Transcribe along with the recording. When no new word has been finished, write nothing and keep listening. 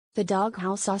The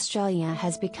Doghouse Australia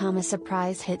has become a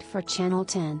surprise hit for Channel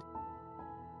 10.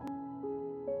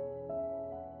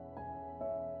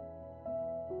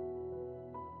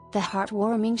 The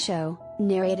heartwarming show,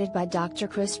 narrated by Dr.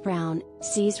 Chris Brown,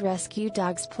 sees rescue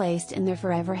dogs placed in their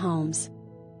forever homes.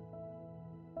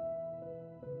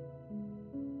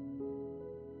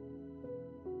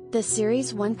 The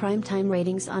series won primetime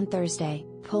ratings on Thursday,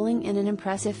 pulling in an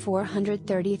impressive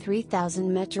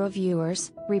 433,000 Metro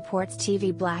viewers, reports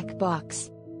TV Blackbox.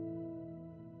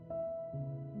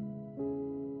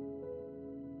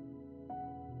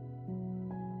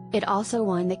 It also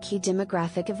won the key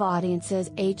demographic of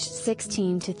audiences aged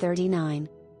 16 to 39.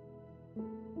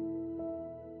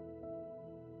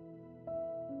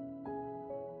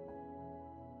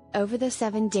 Over the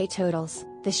 7-day totals,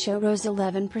 the show rose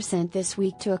 11% this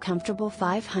week to a comfortable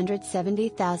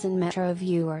 570,000 Metro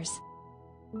viewers.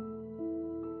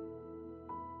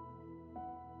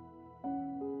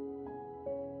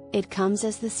 It comes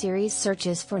as the series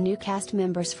searches for new cast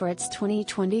members for its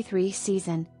 2023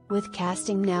 season, with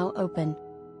casting now open.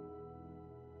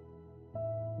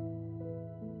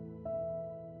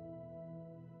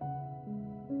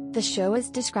 The show is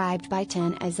described by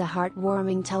 10 as a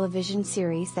heartwarming television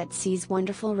series that sees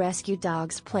wonderful rescue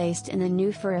dogs placed in a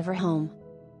new forever home.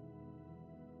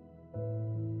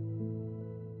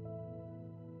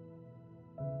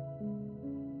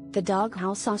 The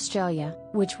Doghouse Australia,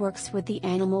 which works with the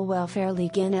Animal Welfare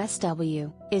League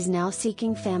NSW, is now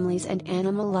seeking families and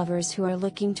animal lovers who are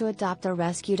looking to adopt a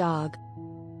rescue dog.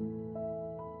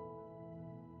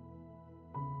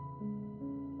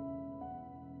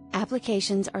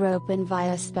 Applications are open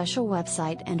via a special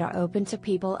website and are open to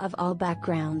people of all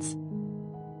backgrounds.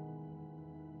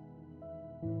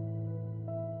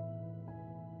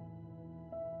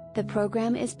 The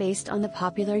program is based on the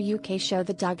popular UK show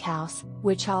The Doghouse,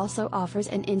 which also offers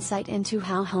an insight into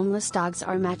how homeless dogs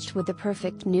are matched with the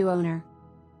perfect new owner.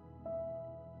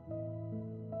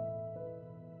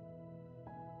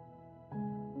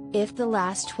 If the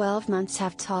last 12 months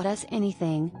have taught us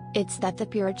anything, it's that the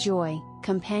pure joy,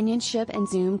 companionship and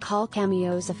Zoom call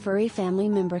cameos a furry family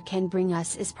member can bring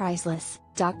us is priceless,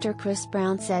 Dr. Chris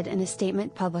Brown said in a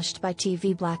statement published by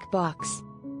TV Blackbox.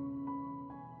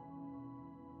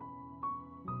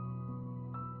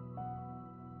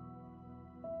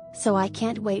 So I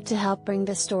can't wait to help bring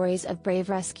the stories of brave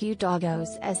rescue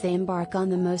doggos as they embark on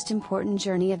the most important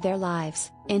journey of their lives,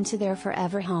 into their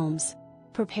forever homes.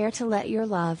 Prepare to let your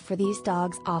love for these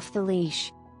dogs off the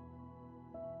leash.